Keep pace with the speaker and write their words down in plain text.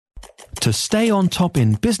To stay on top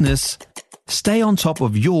in business, stay on top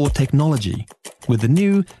of your technology with the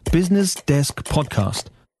new Business Desk podcast,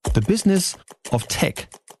 The Business of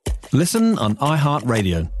Tech. Listen on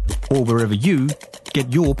iHeartRadio or wherever you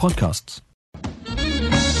get your podcasts.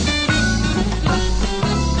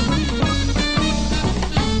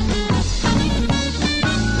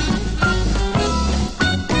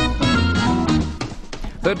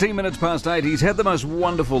 "13 minutes past 8. He's had the most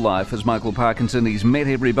wonderful life as Michael Parkinson. He's met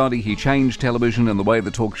everybody. He changed television and the way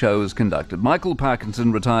the talk show is conducted. Michael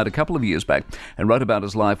Parkinson retired a couple of years back and wrote about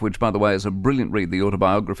his life, which, by the way, is a brilliant read, the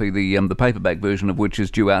autobiography, the paperback version of which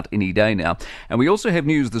is due out any day now. And we also have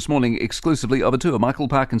news this morning exclusively of a tour. Michael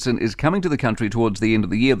Parkinson is coming to the country towards the end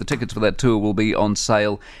of the year. The tickets for that tour will be on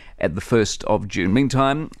sale at the 1st of June.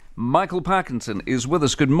 Meantime, Michael Parkinson is with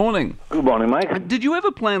us. Good morning. Good morning, Mike. Did you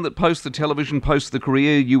ever plan that post the television, post the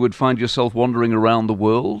career, you would find yourself wandering around the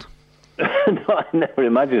world? No, I never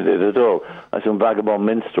imagined it at all. Like some vagabond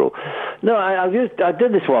minstrel. No, I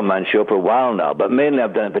did this one-man show for a while now, but mainly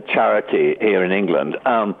I've done it for charity here in England.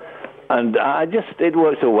 And it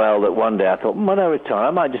worked so well that one day I thought, when I retire,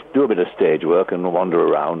 I might just do a bit of stage work and wander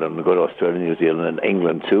around and go to Australia, New Zealand, and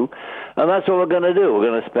England too. And that's what we're going to do. We're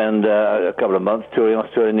going to spend a couple of months touring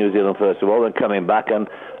Australia, New Zealand first of all, and coming back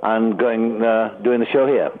and going doing the show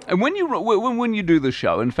here. And when you do the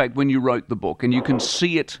show, in fact, when you wrote the book, and you can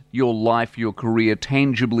see it, your life, your career,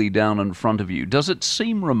 tangibly down in front of you, does it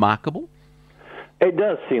seem remarkable? It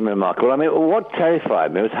does seem remarkable. I mean, what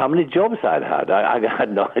terrified me was how many jobs I'd had. I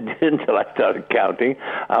had no idea until I started counting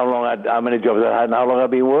how many jobs I had and how long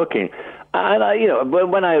I'd been working. And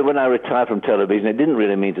when I retired from television, it didn't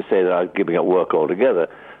really mean to say that I was giving up work altogether.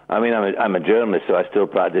 I mean, I'm a journalist, so I still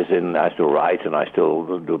practice I still write, and I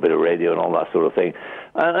still do a bit of radio and all that sort of thing.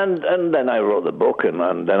 And then I wrote the book, and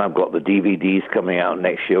then I've got the DVDs coming out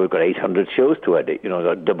next year. We've got 800 shows to edit,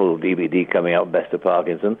 a double DVD coming out, Best of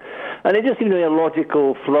Parkinson. And it just seemed to be a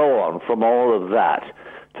logical flow on from all of that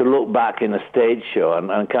to look back in a stage show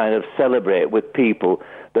and kind of celebrate with people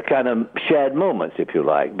the kind of shared moments, if you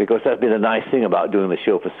like, because that's been a nice thing about doing the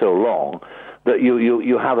show for so long, that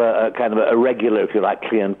you have a kind of a regular, if you like,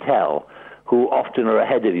 clientele who often are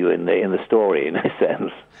ahead of you in the story, in a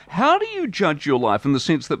sense. How do you judge your life in the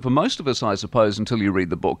sense that for most of us, I suppose, until you read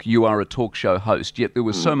the book, you are a talk show host, yet there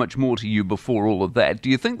was so much more to you before all of that. Do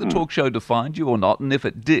you think the talk show defined you or not? And if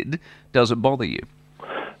it did, does it bother you?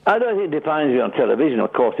 I don't think it defines me on television.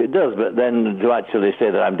 Of course it does, but then to actually say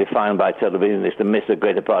that I'm defined by television is to miss a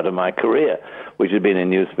greater part of my career, which has been in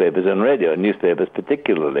newspapers and radio, newspapers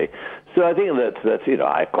particularly. So I think that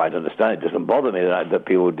I quite understand. It doesn't bother me that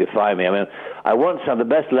people define me. I mean, I once had the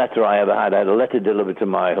best letter I ever had. I had a letter delivered to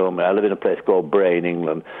my home. I live in a place called Bray in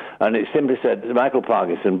England, and it simply said, Michael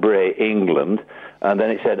Parkinson, Bray, England, and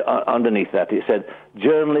then it said, underneath that, it said,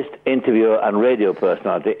 journalist, interviewer, and radio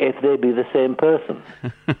personality, if they be the same person.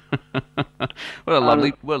 What a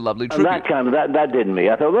lovely tribute. And that did me.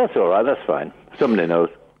 I thought, well, that's all right, that's fine. Somebody knows.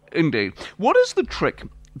 Indeed. What is the trick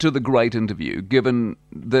to the great interview, given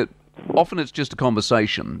that often it's just a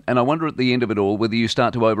conversation, and I wonder at the end of it all whether you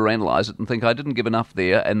start to overanalyze it and think, I didn't give enough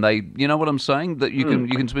there, and you know what I'm saying? That you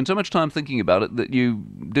can spend so much time thinking about it that you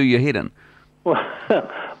do your head in. Well,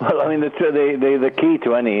 I mean, the key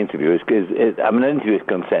to any interview an interview is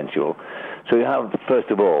consensual. So you have, first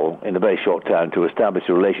of all, in a very short time, to establish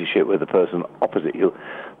a relationship with the person opposite you,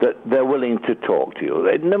 that they're willing to talk to you.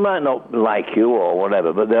 They might not like you or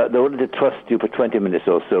whatever, but they're willing to trust you for 20 minutes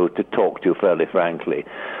or so to talk to you fairly frankly.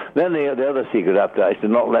 Then the other secret after that is to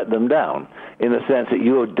not let them down, in the sense that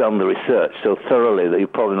you have done the research so thoroughly that you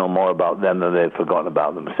probably know more about them than they've forgotten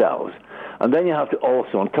about themselves. And then you have to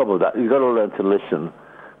also, on top of that, you've got to learn to listen.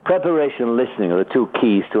 Preparation and listening are the two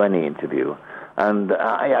keys to any interview. And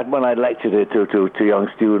when I lecture to young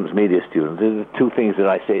students, media students, there's two things that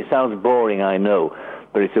I say. It sounds boring, I know,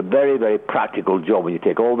 but it's a very, very practical job when you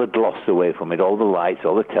take all the gloss away from it, all the lights,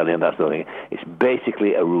 all the telling, that sort of thing. It's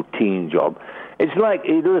basically a routine job. It's like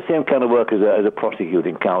you do the same kind of work as a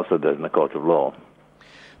prosecuting counsel does in a court of law.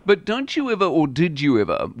 But don't you ever, or did you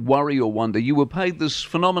ever, worry or wonder, you were paid this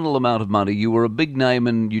phenomenal amount of money, you were a big name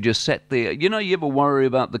and you just sat there, you ever worry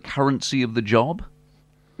about the currency of the job?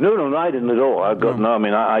 No, I didn't at all. I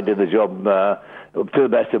did the job to the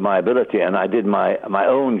best of my ability, and I did my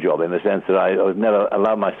own job in the sense that I was never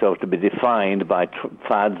allowed myself to be defined by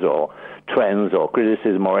fads or trends or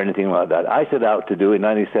criticism or anything like that. I set out to do, in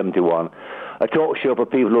 1971, a talk show for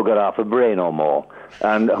people who got half a brain or more,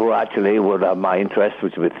 and who actually would have my interests,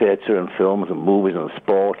 which would be theatre and films and movies and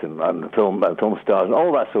sport and film stars and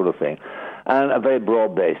all that sort of thing. and very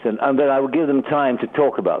broad-based, and that I would give them time to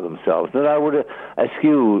talk about themselves, that I would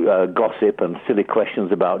eschew gossip and silly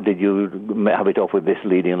questions about, did you have it off with this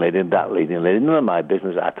leading lady and that leading lady? None of my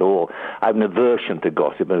business at all. I have an aversion to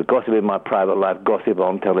gossip, and gossip in my private life, gossip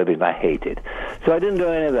on television, I hate it. So I didn't do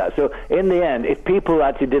any of that. So in the end, if people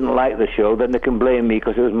actually didn't like the show, then they can blame me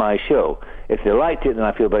because it was my show. If they liked it, then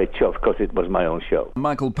I feel very chuffed because it was my own show.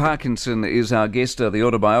 Michael Parkinson is our guest. The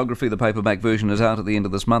autobiography, the paperback version, is out at the end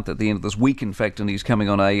of this month, at the end of this week, in fact, and he's coming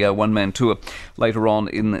on a one-man tour later on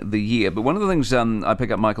in the year. But one of the things I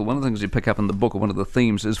pick up, Michael, one of the things you pick up in the book, or one of the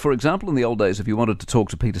themes, is, for example, in the old days, if you wanted to talk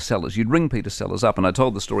to Peter Sellers, you'd ring Peter Sellers up, and I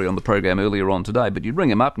told the story on the program earlier on today, but you'd ring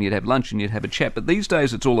him up and you'd have lunch and you'd have a chat. But these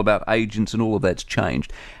days it's all about agents and all of that's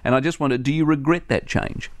changed. And I just wondered, do you regret that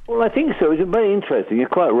change? Well, I think so. It's very interesting. You're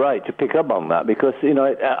quite right to pick up on that because, you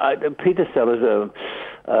know, Peter Sellers,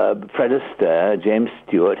 Fred Astaire, James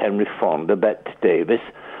Stewart, Henry Fonda, Bette Davis,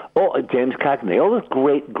 James Cagney, all those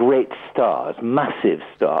great stars, massive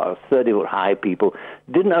stars, 30-foot-high people,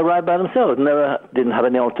 didn't arrive by themselves, didn't have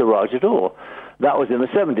any entourage at all. That was in the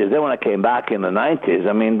 70s. Then when I came back in the 90s,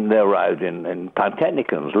 I mean, they arrived in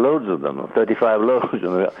Pantechnicons, loads of them, 35 loads,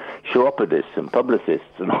 and chiropodists and publicists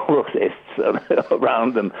and all those ists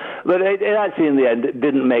around them. But it actually, in the end,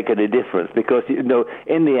 didn't make any difference because, you know,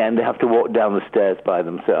 in the end, they have to walk down the stairs by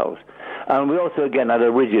themselves. And we also, again, had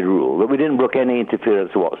a rigid rule that we didn't brook any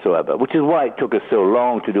interference whatsoever, which is why it took us so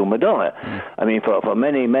long to do Madonna. I mean, for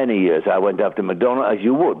many, many years, I went after Madonna, as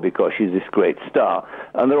you would, because she's this great star.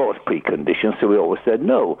 And there are always preconditions, so we always said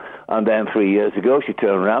no. And then 3 years ago, she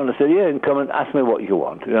turned around and said, yeah, and come and ask me what you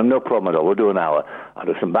want. You know, no problem at all. We'll do an hour. I'll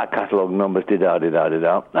do some back catalogue numbers, da-da.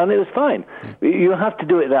 And it was fine. You have to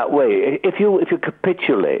do it that way. If you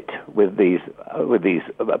capitulate with these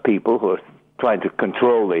people who are trying to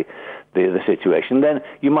control the situation, then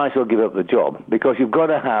you might as well give up the job because you've got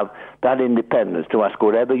to have that independence to ask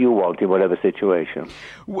whatever you want in whatever situation.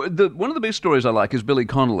 One of the best stories I like is Billy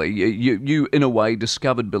Connolly. You in a way,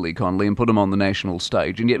 discovered Billy Connolly and put him on the national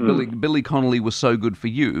stage, and yet Billy Connolly was so good for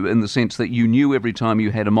you in the sense that you knew every time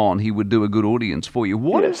you had him on, he would do a good audience for you.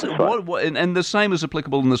 And the same is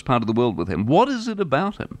applicable in this part of the world with him. What is it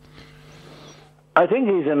about him? I think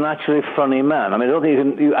he's a naturally funny man. I mean, I don't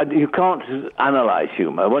think you can't analyse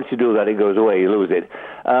humour. Once you do that, it goes away. You lose it.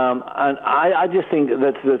 And I just think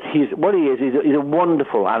that he's what he is. He's a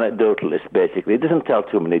wonderful anecdotalist. Basically, he doesn't tell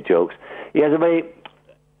too many jokes. He has a very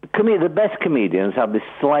the best comedians have this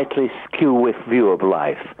slightly skew view of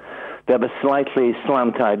life. They have a slightly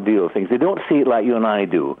slant-eyed view of things. They don't see it like you and I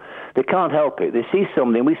do. They can't help it. They see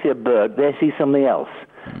something. We see a bird. They see something else.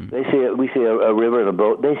 We see a river and a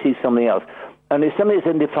boat. They see something else. And it's something that's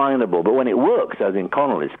indefinable, but when it works, as in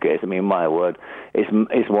Connolly's case, I mean, my word,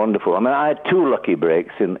 it's wonderful. I mean, I had two lucky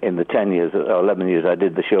breaks in the 10 years or 11 years I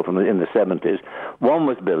did the show in the 70s. One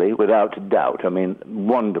was Billy, without doubt. I mean,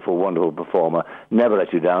 wonderful, wonderful performer, never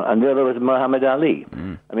let you down. And the other was Muhammad Ali.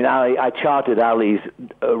 I mean, I charted Ali's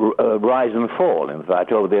rise and fall, in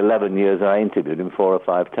fact, over the 11 years I interviewed him 4 or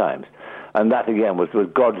 5 times. And that, again, was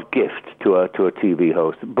God's gift to a TV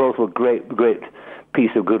host. Both were great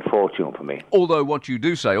piece of good fortune for me. Although what you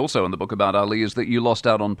do say also in the book about Ali is that you lost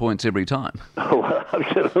out on points every time. Oh, well,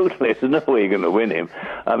 absolutely. There's no way you're going to win him.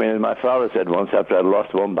 I mean, my father said once after I'd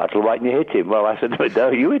lost one battle, why didn't you hit him? Well, I said, no,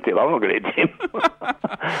 you hit him. I'm not going to hit him.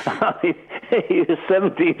 I mean, he was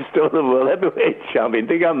 17th still the world heavyweight champion.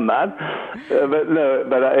 Think I'm mad? But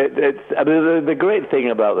the great thing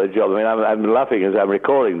about the job, I mean, I'm laughing as I'm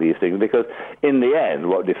recording these things because in the end,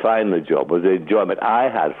 what defined the job was the enjoyment I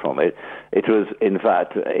had from it. It was, in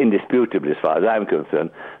fact, indisputably, as far as I'm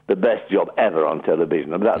concerned, the best job ever on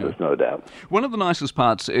television, and there's no doubt. One of the nicest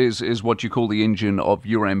parts is what you call the engine of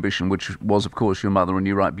your ambition, which was, of course, your mother, and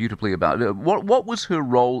you write beautifully about it. What was her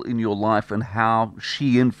role in your life and how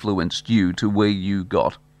she influenced you to where you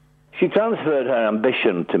got? She transferred her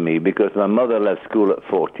ambition to me because my mother left school at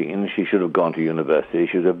 14. She should have gone to university.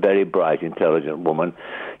 She was a very bright, intelligent woman.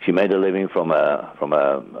 She made a living from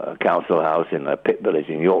a council house in a pit village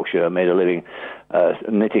in Yorkshire, made a living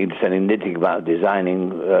knitting about designing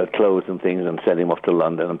clothes and things and sending them off to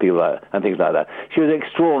London and things like that. She was an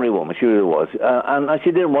extraordinary woman, she really was. And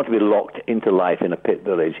she didn't want to be locked into life in a pit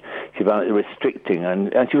village. She found it restricting,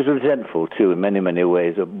 and she was resentful, too, in many, many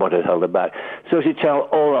ways of what had held her back. So she channeled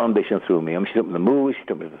all her ambition through me. I mean, she took me to the movies, she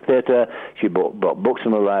took me to the theatre, she bought books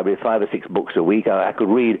from the library, 5 or 6 books a week. I could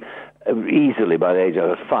read easily by the age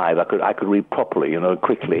of 5. I could read properly,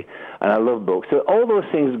 quickly, and I love books. So all those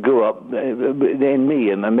things grew up in me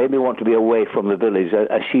and made me want to be away from the village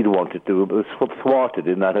as she'd wanted to, but was thwarted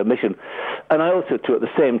in that mission. And I also, too, at the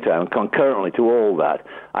same time, concurrently to all that,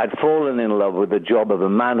 I'd fallen in love with the job of a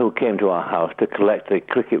man who came to our house to collect the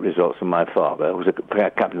cricket results from my father, who was a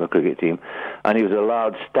captain of the cricket team, and he was a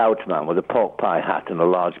large, stout man with a pork pie hat and a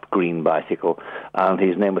large green bicycle, and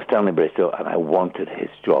his name was Stanley Bristow, and I wanted his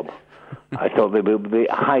job. I thought they would be the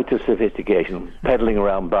height of sophistication, peddling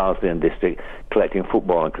around Barnsley district, collecting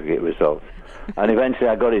football and cricket results. And eventually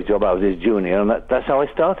I got his job. I was his junior, and that's how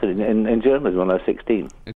I started in journalism when I was 16.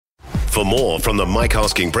 For more from the Mike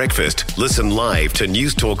Hosking Breakfast, listen live to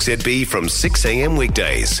News Talk ZB from 6 a.m.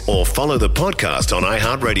 weekdays or follow the podcast on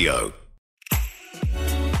iHeartRadio.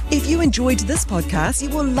 If you enjoyed this podcast, you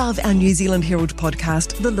will love our New Zealand Herald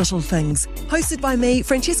podcast, The Little Things, hosted by me,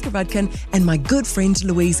 Francesca Rudkin, and my good friend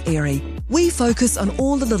Louise Airy. We focus on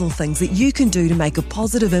all the little things that you can do to make a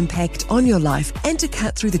positive impact on your life and to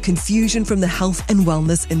cut through the confusion from the health and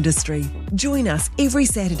wellness industry. Join us every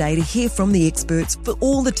Saturday to hear from the experts for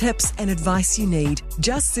all the tips and advice you need.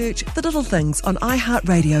 Just search The Little Things on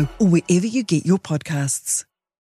iHeartRadio or wherever you get your podcasts.